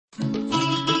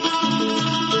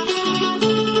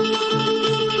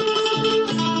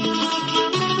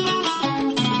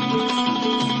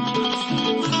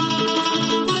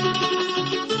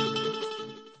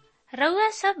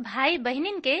भाई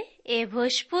बहनिन के ए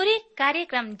भोजपुरी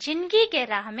कार्यक्रम जिंदगी के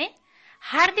राह में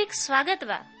हार्दिक स्वागत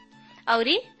बा।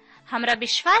 औरी हमरा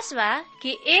विश्वास बा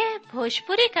कि ए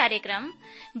भोजपुरी कार्यक्रम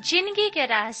जिंदगी के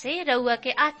राह से रउआ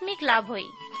के आत्मिक लाभ होई।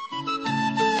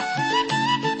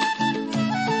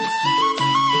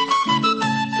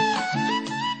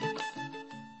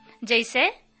 जैसे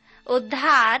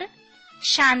उद्धार,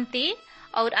 शांति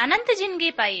और अनंत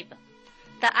जिंदगी पाइब।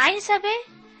 त आई सबे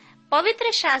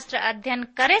पवित्र शास्त्र अध्ययन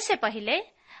करे से पहले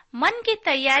मन की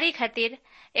तैयारी खातिर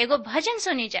एगो भजन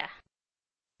सुनी जा।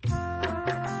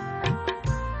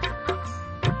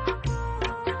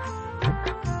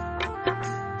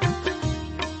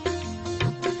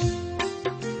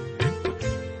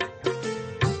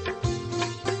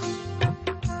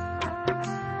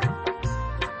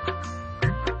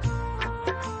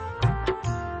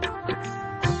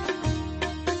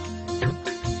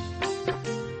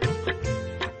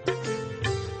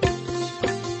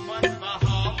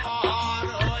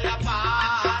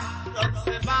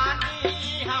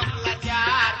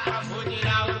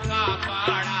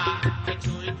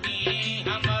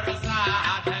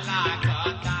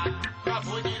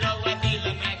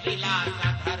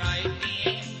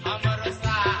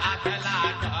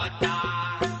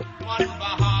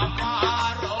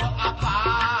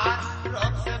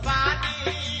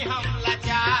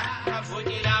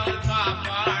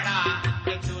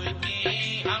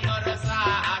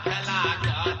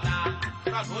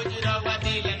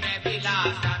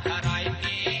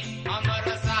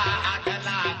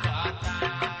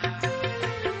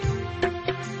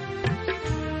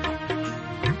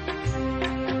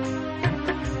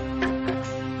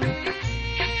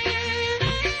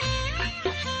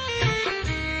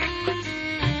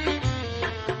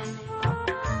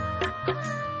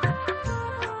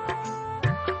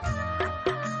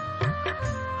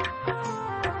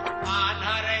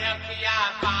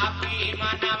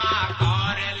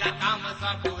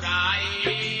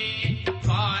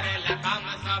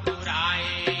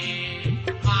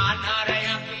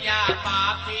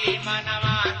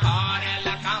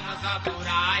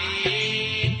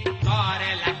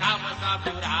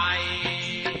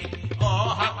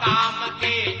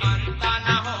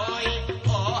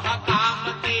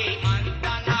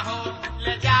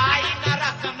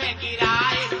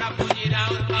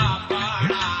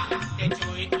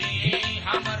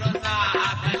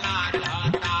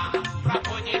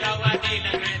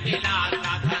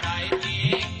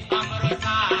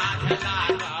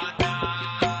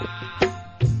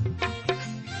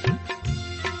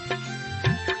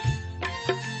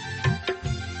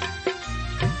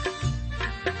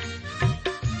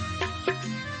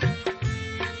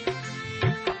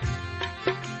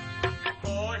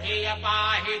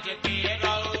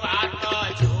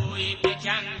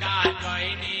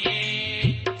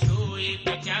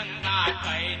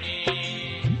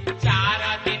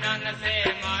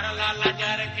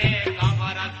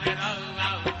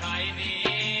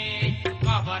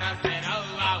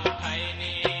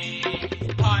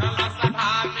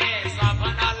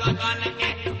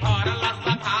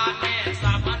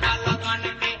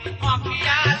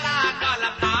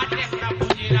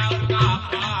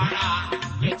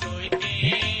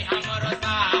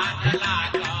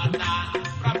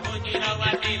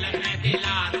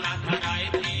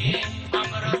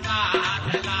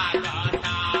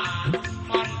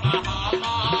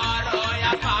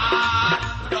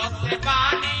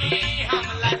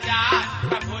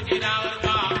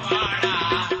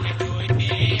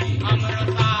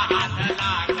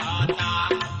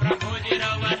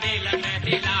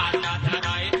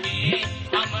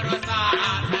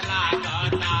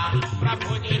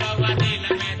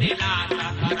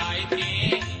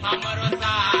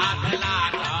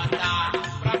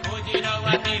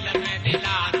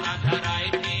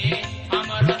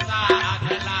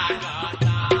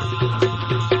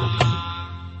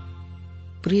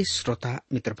 प्रिय श्रोता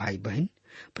मित्र भाई बहन,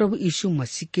 प्रभु यीशु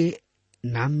मसीह के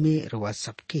नाम में रउआ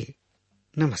सबके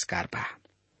नमस्कार बा।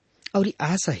 और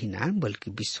आशा ही ना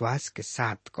बल्कि विश्वास के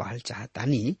साथ कहल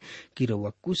चाहतानी कि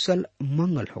रउआ कुशल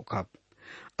मंगल होखब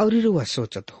और रउआ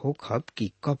सोचत होखब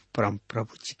कि कब परम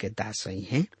प्रभु जी के दास ही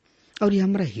हैं और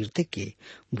हमरा हृदय के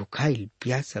भुखाइल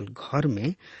प्यासल घर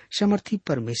में समर्थी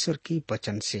परमेश्वर के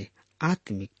वचन से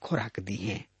आत्मिक खुराक दी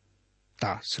है।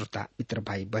 ता श्रोता मित्र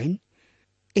भाई बहन,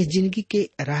 ए जिंदगी के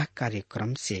राह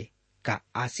कार्यक्रम से का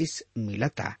आशीष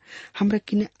मिलता हमरा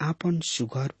किने आपन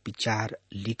सुघर विचार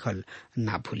लिखल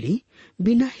ना भूली।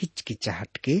 बिना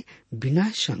हिचकिचाहट के, बिना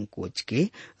संकोच के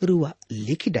रुआ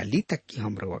लिख डाली ताकि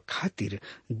हम रुआ खातिर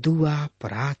दुआ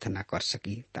प्रार्थना कर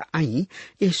सकी। त आई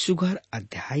ए सुघर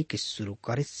अध्याय के शुरू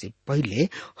करे से पहले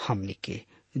हमने के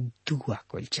दुआ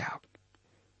कइल जाओ।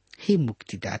 हे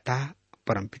मुक्तिदाता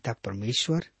परमपिता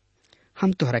परमेश्वर,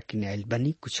 हम तोहरा किने आइल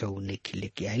बानी, कुछ नहीं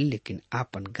लेके आइल, लेकिन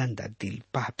आपन गंदा दिल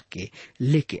पाप के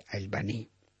लेके आइल बानी।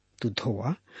 तू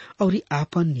धोवा और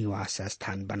आपन निवास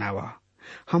स्थान बनावा।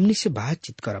 हमनी से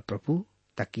बातचीत कर प्रभु,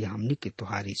 ताकि हमनी के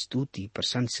तुहारी स्तुति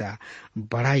प्रशंसा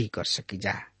बड़ाई कर सकी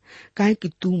जा, काहे कि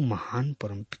तू महान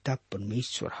परमपिता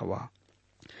परमेश्वर हवा।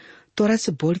 तोरा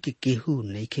से बढ़ के केहू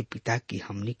नहीं के पिता की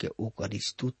हमनी के ओकर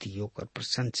स्तुति, ओकर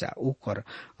प्रशंसा, ओकर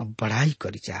बड़ाई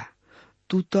करी जा।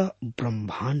 तू तो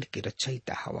ब्रह्मांड के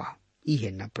रचयिता हवा। इहे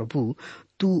न प्रभु,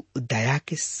 तू दया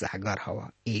के सागर हवा।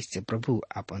 ऐसे प्रभु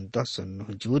अपन 10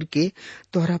 जोर के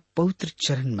तोहरा पवित्र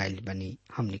चरण माइल बनी।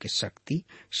 हमनी के शक्ति,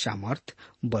 सामर्थ,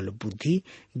 बल, बुद्धि,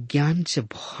 ज्ञान से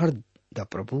भर द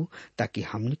प्रभु, ताकि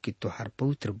हमनी के तोहार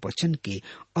पवित्र वचन के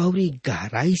और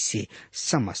गहराई से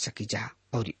समझ सकी जा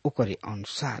और ओकरे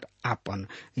अनुसार अपन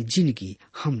जिंदगी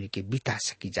हमनी के बिता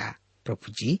सकी जा।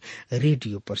 प्रभु जी,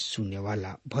 रेडियो पर सुनने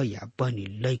वाला भैया बहनी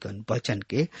लैकन वचन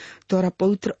के तोरा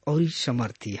पवित्र और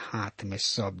समर्थी हाथ में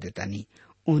सौंप देतानी।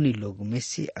 उन्हीं लोग में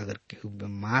से अगर केहू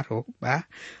बीमार हो बा,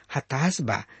 हताश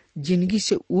बा, जिंदगी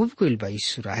से उब गइल बा,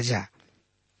 यीशु राजा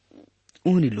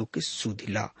उन्हीं लोग के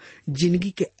सुधी ला,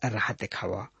 जिंदगी के राह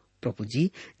देखावा। प्रभु जी,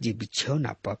 जे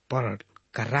बिछौना पर पड़ल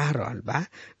कराह रहल बा,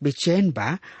 बेचैन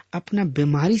बा, अपना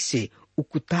बीमारी से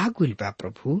उकुता गइल बा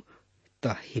प्रभु,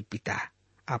 त हे पिता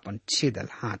अपन छेदल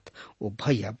हाथ ओ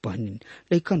भैया बहनी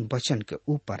लेकिन वचन के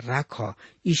ऊपर राख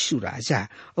यीशु राजा,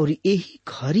 और यही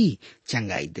घड़ी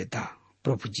चंगाई देता।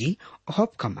 प्रभु जी,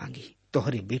 अब का मांगी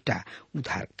तोहरे बेटा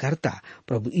उद्धार करता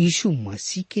प्रभु यीशु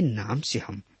मसीह के नाम से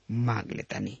हम मांग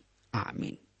लेता नहीं,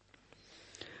 आमीन।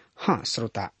 हाँ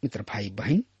श्रोता मित्र भाई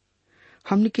बहन,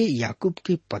 हमने के याकूब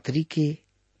के पत्री के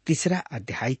 3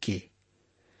 अध्याय के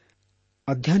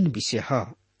अध्ययन विषय है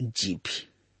जीव,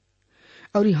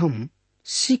 और हम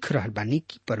सीख रहल बानी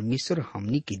कि परमेश्वर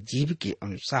हमनी के जीव के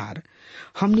अनुसार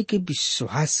हमनी के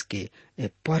विश्वास के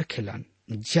परखेलन,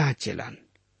 जांचेलन।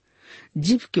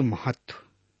 जीव के महत्व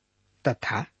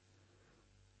तथा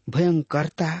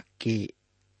भयंकरता के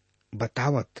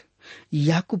बतावत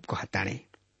याकूब कहताने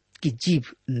कि जीव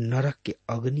नरक के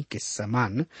अग्नि के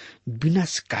समान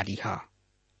विनाशकारी है।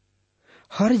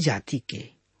 हर जाति के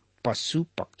पशु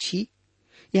पक्षी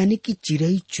यानी कि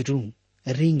चिड़ई चुरुंग,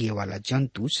 रेंगे वाला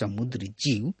जंतु, समुद्री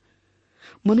जीव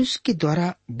मनुष्य के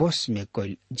द्वारा बस में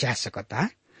कइल जा सकता,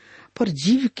 पर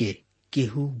जीव के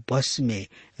केहू बस में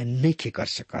नहीं कर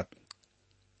सकत।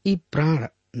 ई प्राण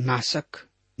नाशक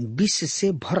विष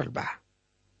से भरल बा।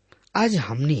 आज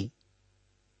हमनी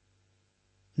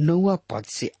 9वां पद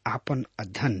से आपन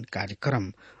अध्ययन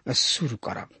कार्यक्रम शुरू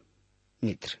करब।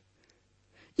 मित्र,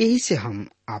 यही से हम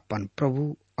आपन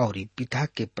प्रभु और पिता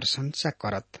के प्रशंसा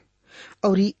करत,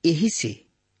 और यही से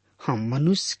हम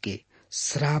मनुष्य के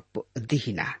श्राप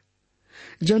दिहिना,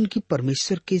 जौन की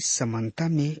परमेश्वर के समानता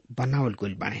में बनावल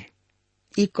गइल बाने।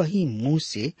 ये कहीं मुंह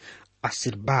से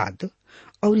आशीर्वाद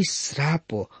और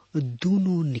श्राप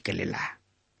दोनों निकलेला।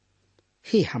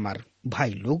 हे हमार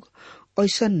भाई लोग,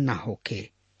 ऐसा ना होके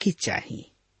कि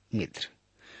चाहिए। मित्र,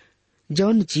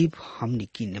 जौन जीव हमनी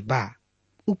किने बा,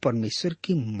 उ परमेश्वर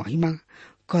की महिमा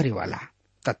करे वाला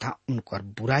तथा उनकर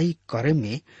बुराई करे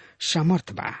में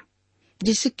समर्थ बा।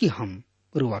 जैसे कि हम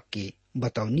रुआ के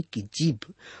बतौनी की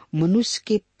जीव मनुष्य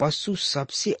के पशु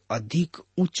सबसे अधिक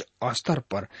उच्च स्तर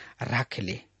पर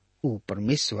राखेले। उ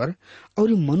परमेश्वर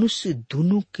और मनुष्य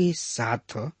दोनों के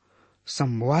साथ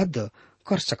संवाद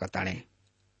कर सकताने।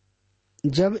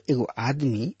 जब एगो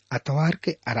आदमी अतवार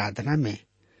के आराधना में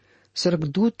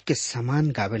स्वर्गदूत के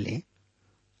समान गावेले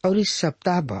और इस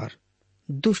सप्ताह भर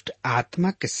दुष्ट आत्मा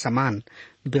के समान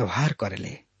व्यवहार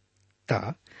करेले,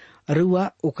 त रुआ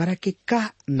ओकरा के का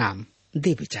नाम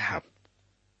देवे चाहब?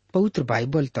 पवित्र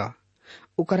बाइबल त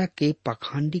ओकरा के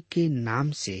पाखंडी के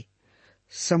नाम से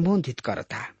संबोधित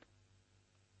करता।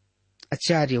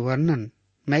 आचार्य वर्णन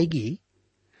मैगी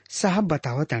साहब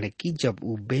बतावत है कि जब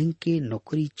वो बैंक के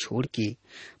नौकरी छोड़ के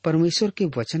परमेश्वर के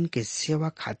वचन के सेवा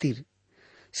खातिर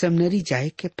सेमिनरी जाए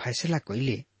के फैसला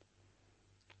कइले,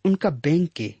 उनका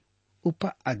बैंक के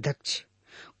उपाध्यक्ष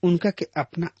उनका के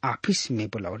अपना ऑफिस में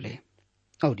बुलौले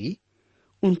और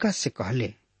उनका से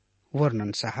कहले,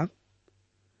 वर्णन साहब,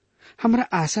 हमरा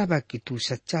आशा बा कि तू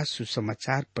सच्चा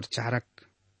सुसमाचार प्रचारक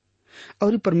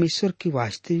और परमेश्वर की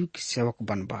वास्तविक सेवक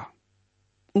बनबा।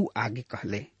 उ आगे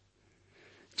कहले,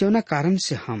 जौना कारण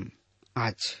से हम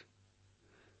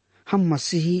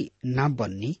मसीही ना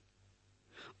बननी,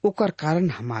 ओकर कारण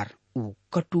हमार उ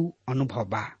कटु अनुभव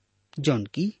बा, जौन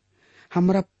की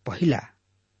हमरा पहला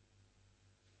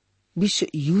विश्व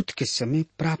युद्ध के समय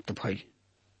प्राप्त भइल।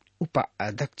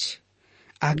 उपाध्यक्ष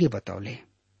आगे बतौले,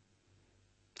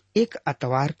 एक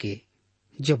अतवार के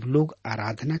जब लोग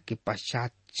आराधना के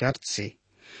पश्चात चर्च से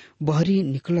बहरी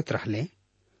निकलत रहले,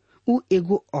 उ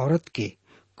एगो औरत के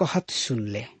कहत सुन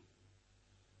ले,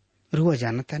 रुआ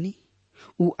जानता नहीं,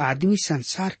 उ आदमी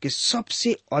संसार के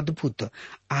सबसे अद्भुत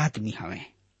आदमी हवे।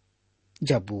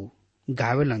 जब उ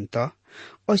गावेलन त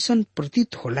ऐसन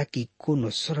प्रतीत होला कि कोनो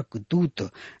स्वर्गदूत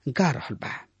गा रहल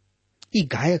बा। ई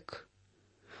गायक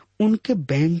उनके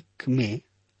बैंक में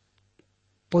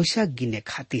पैसा गिने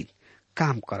खातिर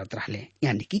काम करत रहले,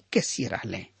 यानी कि कैशियर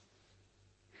रहले।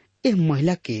 ए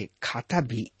महिला के खाता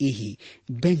भी यही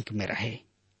बैंक में रहे।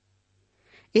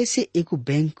 ऐसे एगो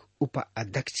बैंक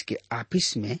उपाध्यक्ष के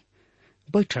ऑफिस में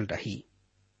बैठल रही।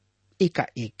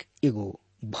 एकाएक एगो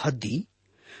भद्दी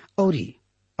और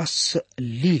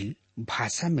अश्लील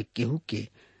भाषा में केहू के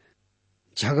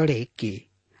झगड़े के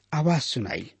आवाज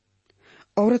सुनाई।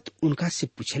 औरत उनका से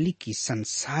पूछली कि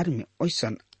संसार में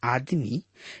ऐसन आदमी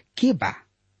के बा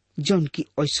जौन की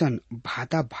ऐसन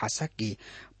भादा भाषा के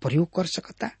प्रयोग कर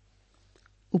सकता।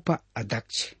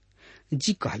 उपाध्यक्ष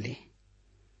जी कहले,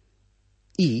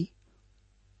 ई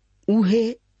उहे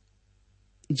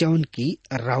जौन की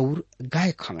राउर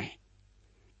गायक हमें,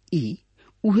 ई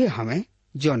उहे हमें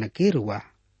जौन के रुआ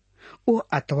ओ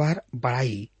अतवार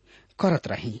बड़ाई करत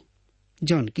रही,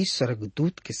 जौन की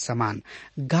स्वर्गदूत के समान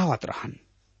गावत रहन।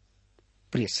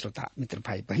 प्रिय श्रोता मित्र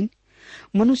भाई बहन,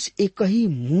 मनुष्य एक ही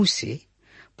मुंह से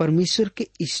परमेश्वर के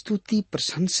स्तुति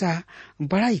प्रशंसा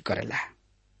बड़ाई करेला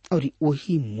और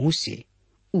वही मुंह से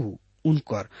उ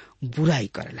उनकर बुराई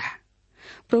करेला।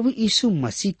 प्रभु यीशु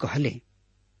मसीह कहले,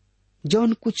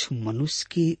 जौन कुछ मनुष्य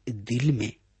के दिल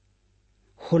में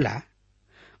होला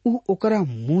उ ओकरा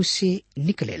मुंह से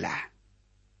निकलेला।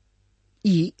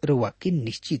 ई रउआ के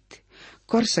निश्चित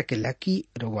कर सकेला कि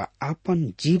रउआ आपन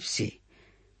जीव से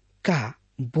का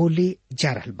बोले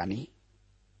जा रहल बानी।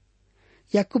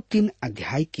 याकूब 3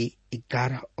 अध्याय के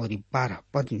 11 और 12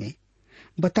 पद में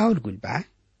बतावल गुल बा,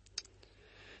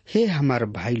 हे हमार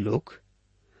भाई लोग,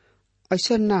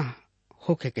 ऐसा ना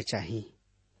होके के चाही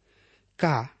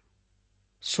का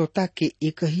सोता के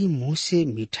एक ही मुंह से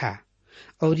मीठा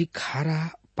और खारा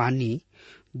पानी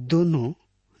दोनों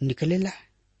निकलेला।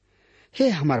 हे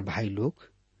हमार भाई लोग,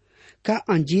 का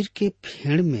अंजीर के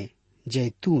फेड़ में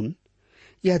जैतून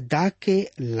या दाग के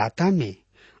लाता में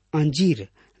अंजीर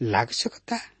लाग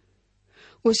सकता?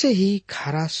 उसे ही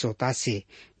खारा सोता से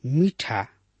मीठा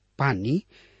पानी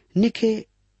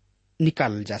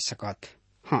निकाल जा सकत।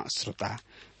 हाँ श्रोता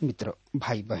मित्र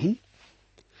भाई बहन,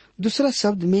 दूसरा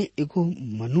शब्द में एगो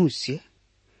मनुष्य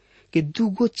के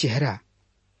दूगो चेहरा,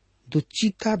 दो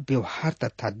चीता व्यवहार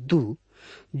तथा दो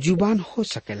जुबान हो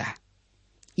सकेला।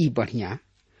 ई बढ़िया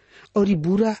और ई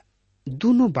बुरा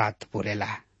दोनों बात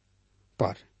बोलेला,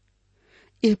 पर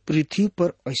ए पृथ्वी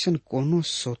पर ऐसन कोनो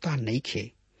सोता नहीं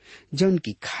खे जौन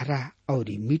की खारा और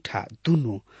मीठा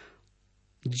दोनों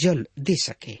जल दे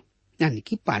सके, यानी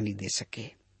कि पानी दे सके।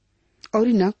 और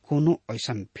न कोनो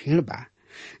ऐसन फेड़ बा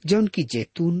जौन की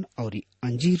जैतून और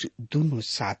अंजीर दोनों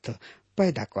साथ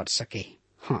पैदा कर सके।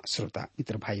 हाँ श्रोता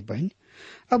मित्र भाई बहन,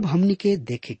 अब हमने के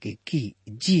देखे के कि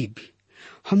जीव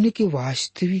हमने के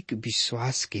वास्तविक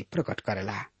विश्वास के प्रकट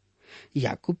करेला।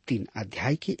 याकूब 3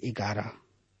 अध्याय के 11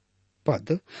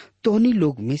 पद, तोहनी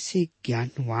लोग में से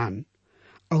ज्ञानवान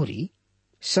और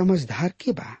समझदार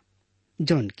के बा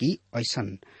जौन की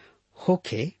ऐसन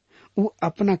होखे वो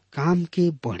अपना काम के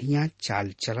बढ़िया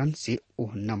चाल चलन से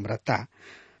वो नम्रता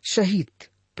सहित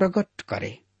प्रकट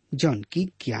करे जौन की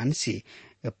ज्ञान से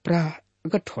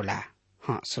प्रकट होला।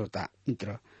 हाँ श्रोता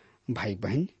मित्र भाई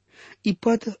बहन, इ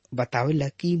पद बतावेला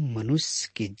कि मनुष्य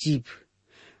के जीव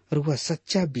रुआ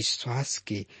सच्चा विश्वास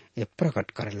के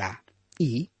प्रकट करला।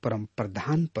 ई परम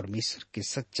प्रधान परमेश्वर के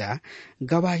सच्चा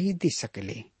गवाही दे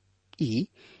सकेले। ई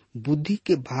बुद्धि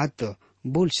के बात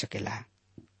बोल सकेला।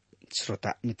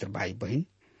 श्रोता मित्र भाई बहन,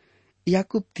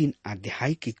 याकूब 3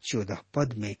 अध्याय के 14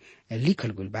 पद में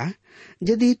लिखल गुल बा,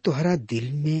 यदि तोहरा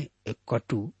दिल में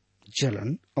कटु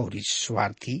जलन और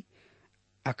स्वार्थी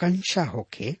आकांक्षा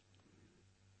होखे,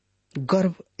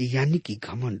 गर्व यानी कि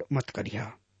घमंड मत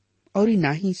करिया, और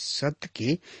ना ही सत्य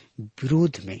के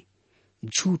विरोध में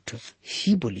झूठ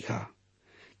ही बोलिया।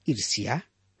 ईर्ष्या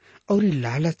और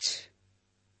लालच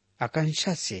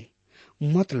आकांक्षा से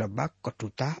मतलब बा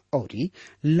कटुता और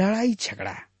लड़ाई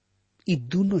झगड़ा। ये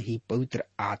दोनों ही पवित्र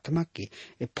आत्मा के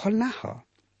फल ना हो,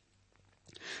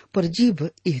 पर जीव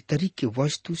एह तरीके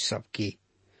वस्तु सबके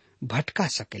भटका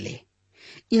सकेले।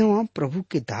 एवं प्रभु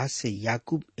के दास से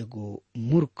याकूब एगो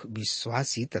मूर्ख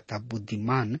विश्वासी तथा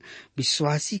बुद्धिमान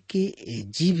विश्वासी के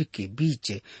जीव के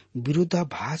बीच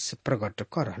विरोधाभास प्रकट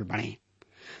कर रहल बने।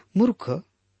 मूर्ख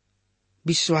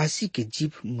विश्वासी के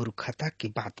जीव मूर्खता की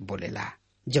बात बोलेला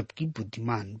जबकि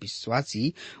बुद्धिमान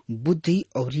विश्वासी बुद्धि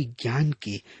और ज्ञान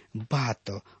के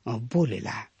बात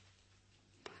बोलेला।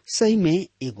 सही में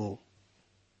एगो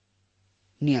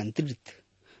नियंत्रित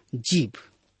जीव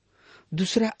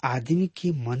दूसरा आदमी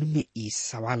के मन में ई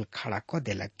सवाल खड़ा कर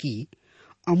देला कि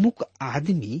अमुक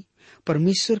आदमी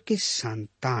परमेश्वर के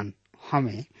संतान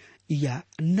हमें या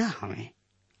न हमें।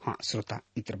 हाँ श्रोता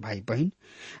मित्र भाई बहन,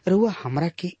 रउआ हमरा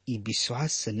के ई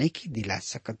विश्वास नहीं दिला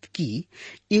सकत कि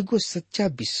एगो सच्चा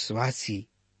विश्वासी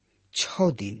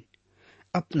 6 दिन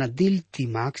अपना दिल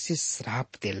दिमाग से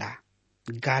श्राप देला,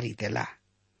 गारी देला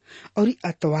और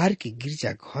अतवार के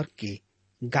गिरजा घर के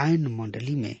गायन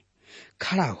मंडली में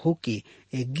खड़ा होके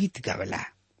गीत गावेला।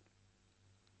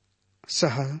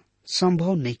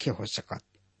 संभव नहीं हो सकत।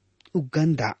 उ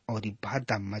गंदा और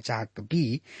भादा मजाक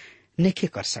भी नहीं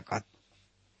कर सकत।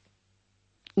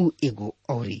 उ एगो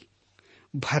औरी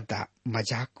भादा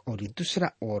मजाक और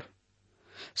दूसरा और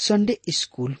संडे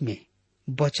स्कूल में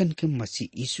वचन के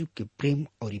मसीह यीशु के प्रेम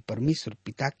और परमेश्वर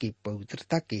पिता के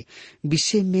पवित्रता के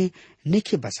विषय में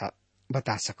नहीं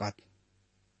बता सकत।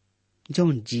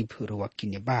 जौन जीव रोवा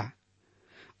किने बा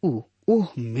उ ओह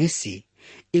में से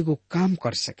एगो काम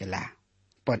कर सकेला,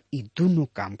 पर ई दोनों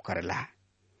काम करला।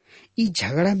 ई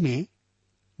झगड़ा में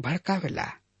भड़कावेला।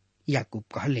 याकूब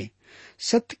कहले,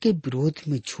 सत्य के विरोध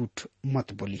में झूठ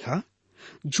मत बोली है।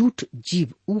 झूठ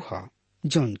जीव उ है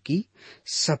जौन की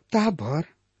सप्ताह भर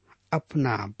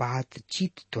अपना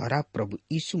बातचीत द्वारा प्रभु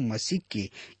यीशु मसीह के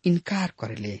इनकार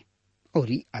करेले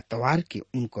और अतवार के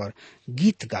उनकर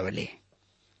गीत गावेले।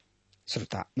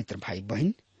 श्रोता मित्र भाई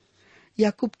बहन,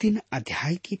 याकूब 3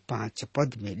 अध्याय की 5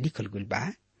 पद में लिखल गइल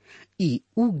बा, ई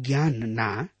उ ज्ञान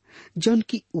ना जौन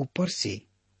की ऊपर से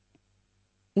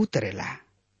उतरेला,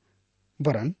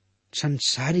 वरन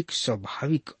संसारिक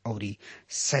स्वाभाविक और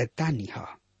शैतानी है।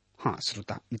 हाँ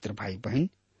श्रोता मित्र भाई बहन,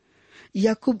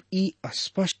 याकूब ई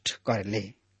स्पष्ट करले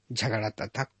झगड़ा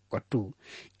तथा कटु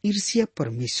ईर्ष्या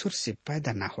परमेश्वर से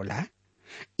पैदा ना होला।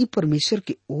 ई परमेश्वर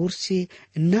की ओर से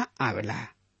न आवेला।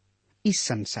 ई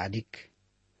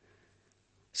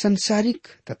संसारिक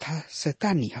तथा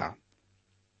शैतानी है।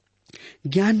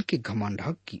 ज्ञान के घमंड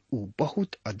है कि ऊ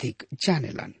बहुत अधिक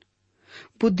जानेलन।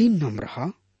 बुद्धि नम्र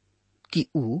है कि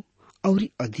ऊ और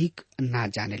अधिक ना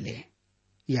जाने ले।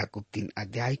 याकूब 3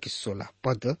 अध्याय के 16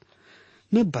 पद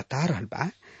में बता रहल बा,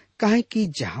 काहे कि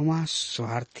जहाँ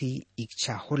स्वार्थी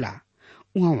इच्छा होला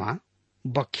वहाँ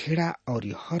बखेड़ा और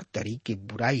हर तरीके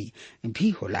बुराई भी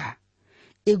होला।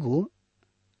 एगो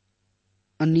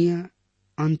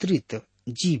अनियंत्रित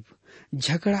जीव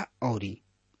झगड़ा और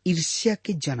ईर्ष्या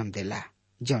के जन्म देला,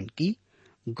 जौन की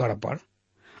गड़बड़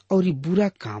और बुरा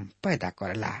काम पैदा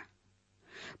करेला।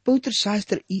 पवित्र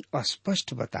शास्त्र ई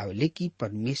स्पष्ट बतावेले कि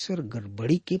परमेश्वर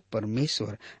गड़बड़ी के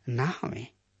परमेश्वर ना हमें।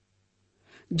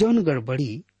 जौन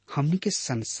गड़बड़ी हमनी के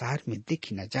संसार में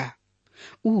देखी न जा,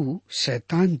 ऊ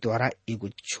शैतान द्वारा एगो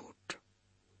छोट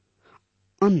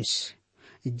अंश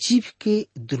जीव के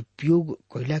दुरुपयोग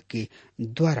कोयला के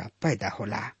द्वारा पैदा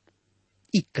होला।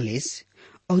 ई क्लेश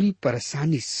और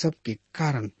परेशानी सब के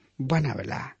कारण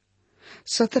बनावेला।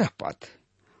 17 पद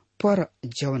पर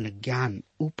जवन ज्ञान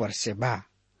ऊपर से बा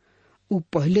ऊ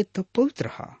पहले तो पवित्र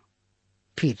है,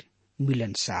 फिर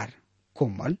मिलनसार,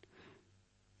 कोमल,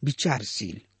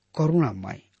 विचारशील,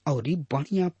 करुणामय और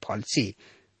बढ़िया फल से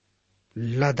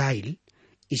लदाइल,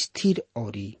 स्थिर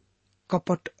और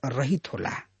कपट रहित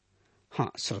होला।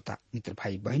 हाँ श्रोता मित्र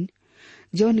भाई बहन,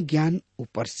 जवन ज्ञान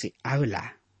ऊपर से आवेला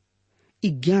ई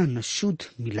ज्ञान शुद्ध,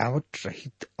 मिलावट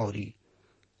रहित और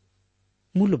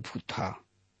मूलभूत है।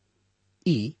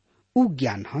 ई ऊ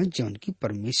ज्ञान है जौन की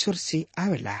परमेश्वर से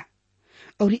आवेला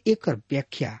और एकर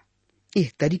व्याख्या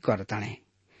एह तरीका बताने,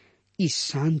 ई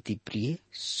शांति प्रिय,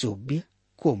 सौम्य,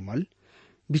 कोमल,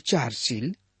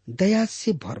 विचारशील, दया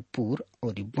से भरपूर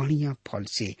और बढ़िया फल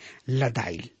से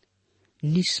लदाइल,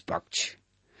 निष्पक्ष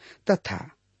तथा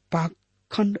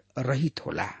पाखंड रहित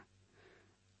होला।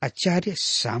 आचार्य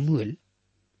सामुएल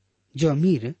जो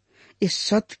अमीर इस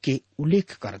सत्य के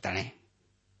उल्लेख करताने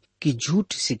कि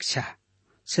झूठ शिक्षा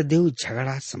सदैव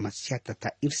झगड़ा, समस्या तथा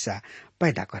ईर्ष्या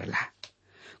पैदा करला।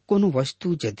 कोनो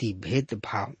वस्तु यदि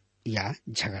भेदभाव या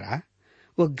झगड़ा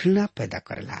व घृणा पैदा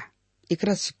करला,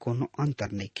 एकरा से कोनो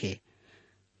अंतर नइखे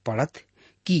पड़त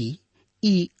कि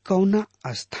ई कौना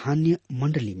स्थानीय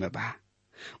मंडली में बा।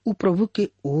 उ प्रभु के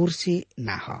ओर से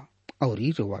ना ह और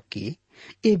रोवा के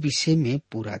ए विषय में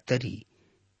पूरा तरी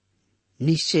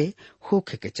निश्चय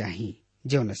होखे के चाही,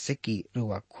 जौन से कि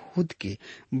रोवा खुद के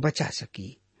बचा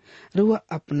सकी। रोवा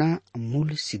अपना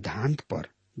मूल सिद्धांत पर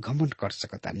घमंड कर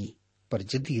सकतानी, पर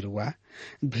यदि रोवा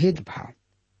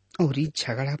भेदभाव और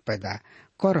झगड़ा पैदा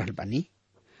कर रहल बानी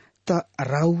त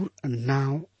राउर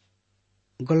नाव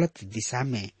गलत दिशा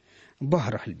में बह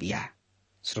रहल बिया।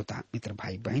 श्रोता मित्र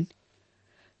भाई बहन,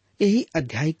 यही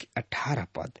अध्याय के 18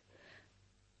 पद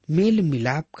मेल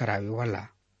मिलाप करावे वाला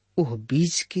ओह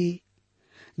बीज के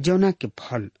जौना के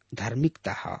फल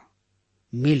धार्मिकता है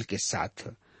मेल के साथ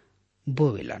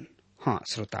बोवेलन। हाँ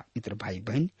श्रोता मित्र भाई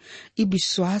बहन, ये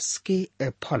विश्वास के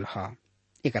फल है।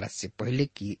 एकरा से पहले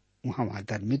कि वहाँ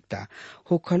धार्मिकता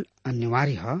होखल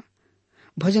अनिवार्य है,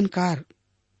 भजनकार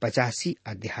 85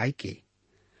 अध्याय के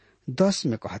 10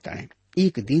 में कहता है,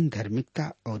 एक दिन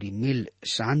धार्मिकता और मेल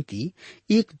शांति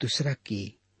एक दूसरा के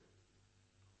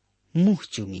मुंह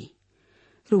चूमी।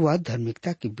 रुआ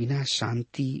धार्मिकता के बिना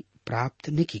शांति प्राप्त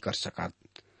नहीं कर सकत।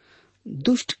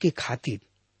 दुष्ट के खातिर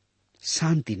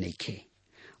शांति नहीं खे।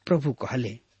 प्रभु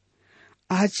कहले,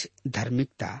 आज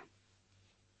धार्मिकता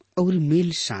और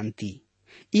मेल शांति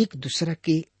एक दूसरा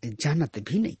के जानत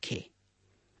भी नहीं खे।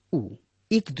 उ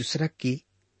एक दूसरा के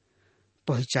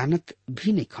पहचानत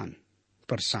भी नहीं खन,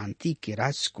 पर शांति के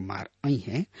राजकुमार आई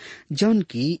हैं जौन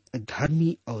की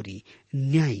धर्मी और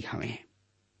न्यायी हवे।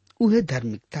 उहे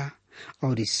धार्मिकता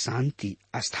और शांति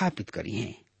स्थापित करी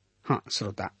हैं। हाँ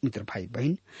श्रोता मित्र भाई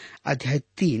बहन, अध्याय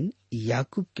 3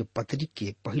 याकूब के पत्री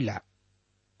के पहला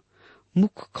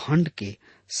मुख्य खंड के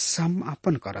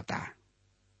समापन करता।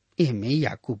 एहमे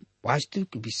याकूब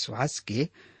वास्तविक विश्वास के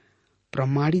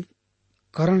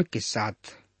प्रमाणीकरण के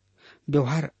साथ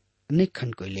व्यवहार नहीं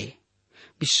कैले।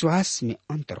 विश्वास में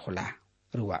अंतर होला।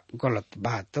 रुआ गलत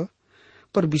बात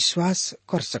पर विश्वास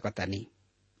कर सकता नहीं,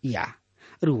 या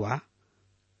रुआ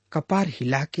कपार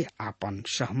हिला के आपन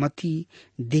सहमति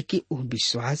देके उह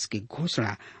विश्वास की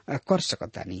घोषणा कर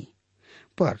सकता नहीं,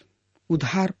 पर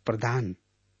उधार प्रदान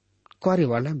करे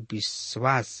वाला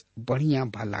विश्वास बढ़िया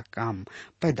भला काम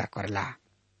पैदा करला।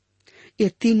 ये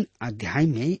 3 अध्याय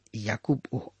में याकूब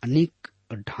ओह अनेक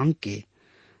ढंग के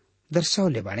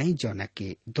दर्शावले बाड़े जौना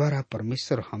के द्वारा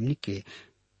परमेश्वर हमनी के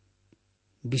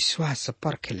विश्वास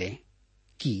परखेले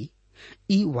कि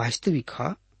ई वास्तविक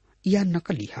है या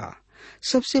नकली है।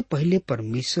 सबसे पहले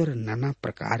परमेश्वर नाना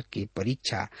प्रकार के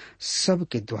परीक्षा सब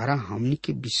के द्वारा हमनी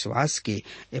के विश्वास के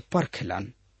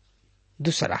परखेलन।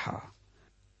 दूसरा है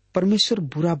परमेश्वर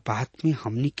बुरा बात में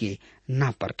हमनी के ना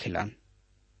परखेलन।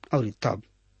 और तब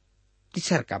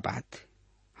तीसरा का बात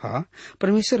है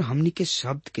परमेश्वर हमनी के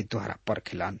शब्द के द्वारा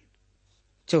परखेलन।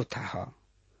 चौथा है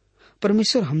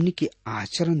परमेश्वर हमनी के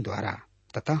आचरण द्वारा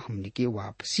तथा हमनी के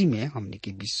वापसी में हमनी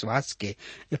के विश्वास के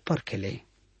परखेले।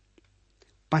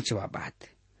 पांचवा बात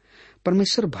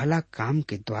परमेश्वर भला काम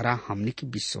के द्वारा हमनी के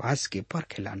विश्वास के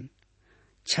परखेलन।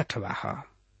 छठवा है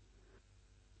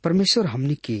परमेश्वर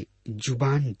हमनी के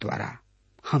जुबान द्वारा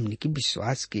हमनी के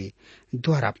विश्वास के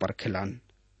द्वारा परखेलन।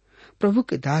 प्रभु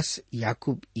के दास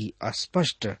याकूब ई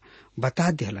स्पष्ट बता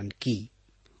दिलन कि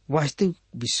वास्तविक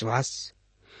विश्वास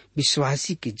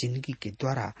विश्वासी के जिंदगी के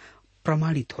द्वारा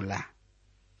प्रमाणित होला।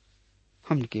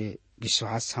 हमनी के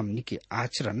विश्वास हमनी के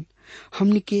आचरण,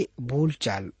 हमनी के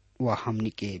बोलचाल व हमनी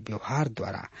के व्यवहार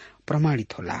द्वारा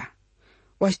प्रमाणित होला।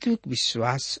 वास्तविक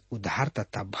विश्वास उद्धार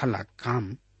तथा भला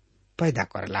काम पैदा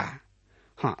करला।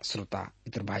 हाँ श्रोता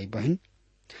मित्र भाई बहन,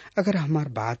 अगर हमार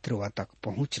बात रुआ तक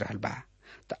पहुंच रहल बा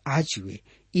तो आज वे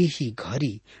यही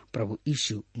घड़ी प्रभु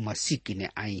यीशु मसीह की ने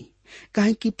आई।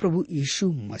 काहे कि प्रभु यीशु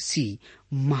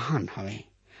मसीह महान हवे,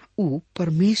 ऊ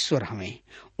परमेश्वर हवे।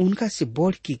 उनका से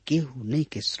बढ़ के केहू नहीं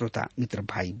के श्रोता मित्र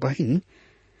भाई बहन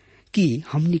कि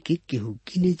हमनी के केहू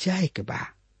गिने जाए के बा,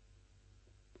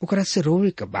 ओकरा से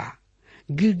रोवे के बा,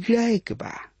 गिड़गिड़ाए के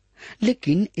बा।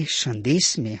 लेकिन इस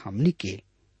संदेश में हमनी के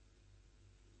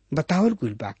बतावल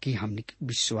गइल बा कि हमनी के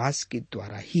विश्वास के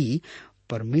द्वारा ही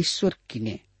परमेश्वर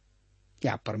किने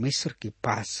या परमेश्वर के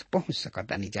पास पहुंच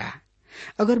सकता नहीं जा।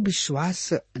 अगर विश्वास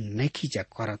नहीं जा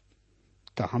करत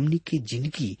तो हमनी की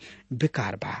जिंदगी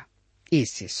बेकार बा।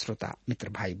 ऐसे श्रोता मित्र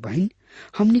भाई बहन,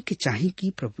 हमनी के चाहिए कि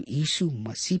प्रभु यीशु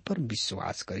मसीह पर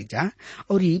विश्वास करी जा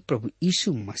और ये प्रभु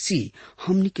यीशु मसीह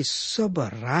हमनी के सब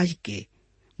राज के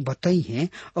बताई हैं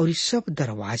और ये सब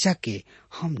दरवाजा के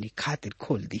हमनी खातिर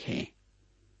खोल दी है।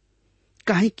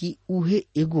 काहे कि उहे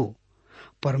एगो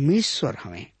परमेश्वर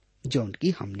हमें जौन की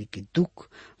हमनी के दुख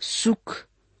सुख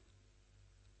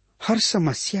हर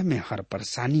समस्या में हर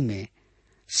परेशानी में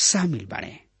शामिल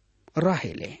बने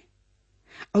रहेले।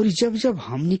 और जब जब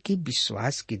हमनी के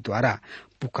विश्वास के द्वारा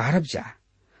पुकारब जा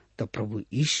तो प्रभु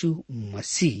यीशु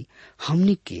मसीह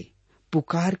हमनी के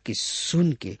पुकार के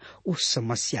सुन के उस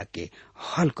समस्या के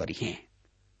हल करी हैं।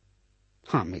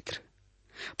 हाँ मित्र,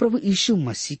 प्रभु यीशु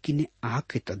मसीह की ने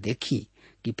आंख तो देखी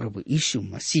कि प्रभु यीशु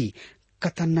मसीह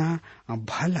कतना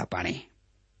भला बाणे।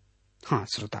 हाँ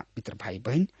श्रोता मित्र भाई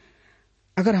बहन,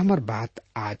 अगर हमार बात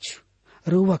आज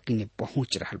रुआ की ने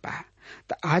पहुंच रहल बा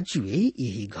तो आज वे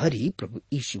यही घड़ी प्रभु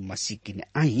यीशु मसीह की ने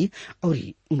आई और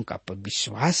उनका पर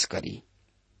विश्वास करी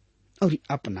और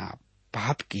अपना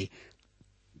पाप के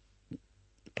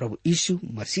प्रभु यीशु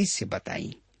मसीह से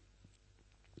बताई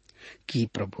कि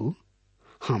प्रभु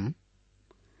हम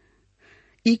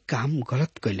ई काम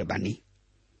गलत कैले बानी,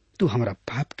 तू हमरा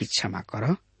पाप की क्षमा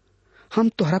कर, हम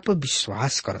तोहरा पर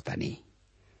विश्वास करतानी।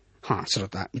 हाँ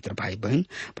श्रोता मित्र भाई बहन,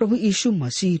 प्रभु यीशु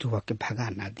मसीह रुआ के भगा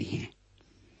ना दी है,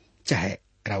 चाहे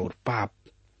राउर पाप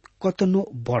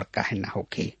कतनो बड़ काहे ना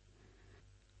होके,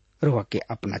 रुआ के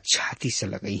अपना छाती से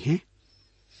लगई है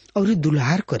और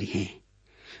दुलार करी है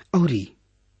और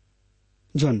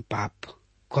जौन पाप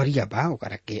करिया बा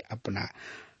ओकरा के अपना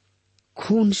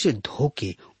खून से धो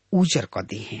के उजर कर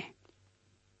दी है।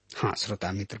 हाँ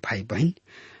श्रोता मित्र भाई बहन,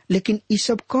 लेकिन ये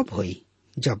सब कब होई?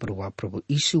 जब रुआ प्रभु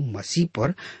यीशु मसीह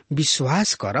पर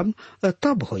विश्वास करब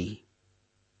तब होई।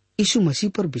 यीशु मसीह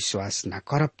पर विश्वास ना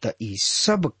करब त ये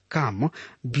सब काम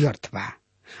व्यर्थ बा।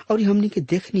 और हमनी के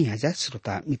देखनी है जा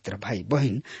श्रोता मित्र भाई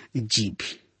बहन, जीव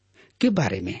के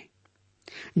बारे में,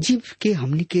 जीव के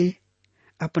हमनी के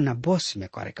अपना बस में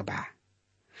करे के बा।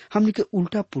 हमनी के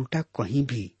उल्टा पुल्टा कहीं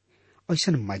भी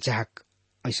ऐसा मजाक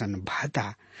ऐसा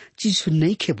भादा चीज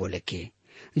नहीं खे बोले के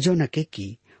जो न के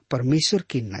कि परमेश्वर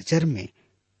की नजर में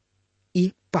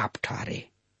ये पाप ठहरे।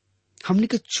 हमनी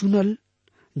के चुनल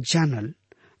जानल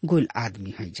गोल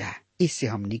आदमी है जा, इससे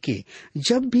हमनी के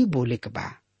जब भी बोले के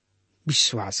बा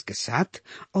विश्वास के साथ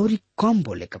और कम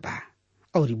बोले के बा,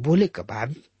 और बोले के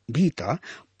बाद भी तो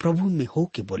प्रभु में हो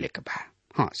के बोले के बा।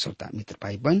 हाँ श्रोता मित्र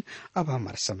भाई बहन, अब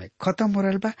हमारा समय खत्म हो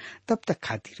रहा बा, तब तक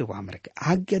खातिर वो हमारे के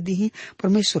आज्ञा दी।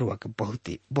 परमेश्वर वा के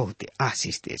बहुते बहुते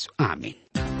आशीष दे। आमीन।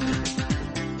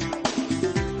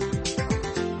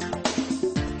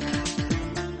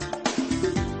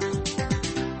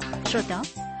 श्रोताओ,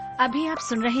 अभी आप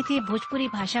सुन रहे थे भोजपुरी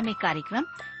भाषा में कार्यक्रम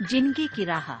जिंदगी की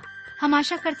राह। हम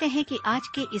आशा करते हैं कि आज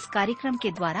के इस कार्यक्रम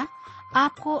के द्वारा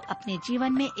आपको अपने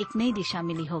जीवन में एक नई दिशा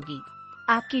मिली होगी।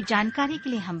 आपकी जानकारी के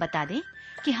लिए हम बता दें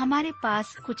कि हमारे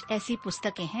पास कुछ ऐसी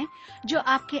पुस्तकें हैं जो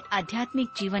आपके आध्यात्मिक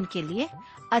जीवन के लिए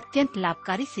अत्यंत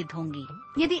लाभकारी सिद्ध होंगी।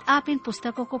 यदि आप इन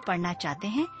पुस्तकों को पढ़ना चाहते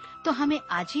हैं तो हमें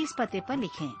आज ही इस पते पर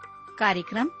लिखें।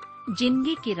 कार्यक्रम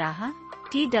जिंदगी की राह,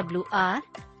 TWR,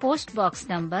 पोस्ट बॉक्स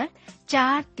नंबर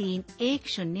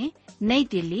 4310, नई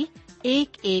दिल्ली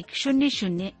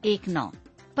 110019।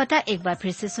 पता एक बार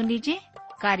फिर से सुन लीजिए।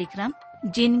 कार्यक्रम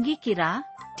जिंदगी की राह,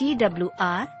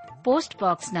 TWR, post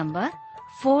box number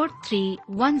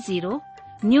 4310,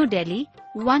 New Delhi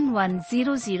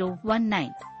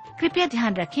 110019। कृपया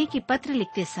ध्यान रखें कि पत्र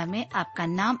लिखते समय आपका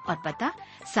नाम और पता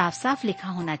साफ साफ लिखा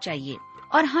होना चाहिए।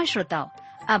 और हाँ श्रोताओ,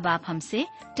 अब आप हमसे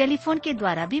टेलीफोन के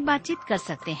द्वारा भी बातचीत कर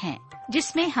सकते हैं,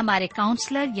 जिसमें हमारे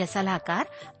काउंसलर या सलाहकार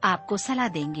आपको सलाह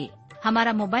देंगे।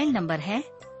 हमारा मोबाइल नंबर है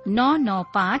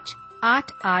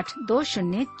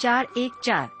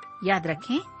 9958820414। याद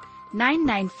रखें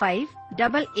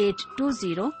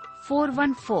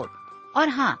 9958820414। और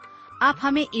हाँ, आप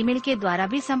हमें ईमेल के द्वारा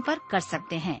भी संपर्क कर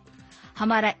सकते हैं।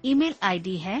 हमारा ईमेल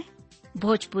आईडी है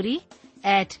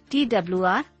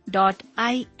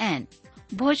bhojpuri@twr.in,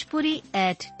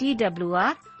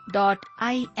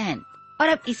 bhojpuri@twr.in। और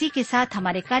अब इसी के साथ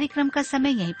हमारे कार्यक्रम का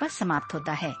समय यहीं पर समाप्त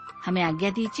होता है। हमें आज्ञा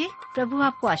दीजिए। प्रभु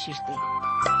आपको आशीष दे।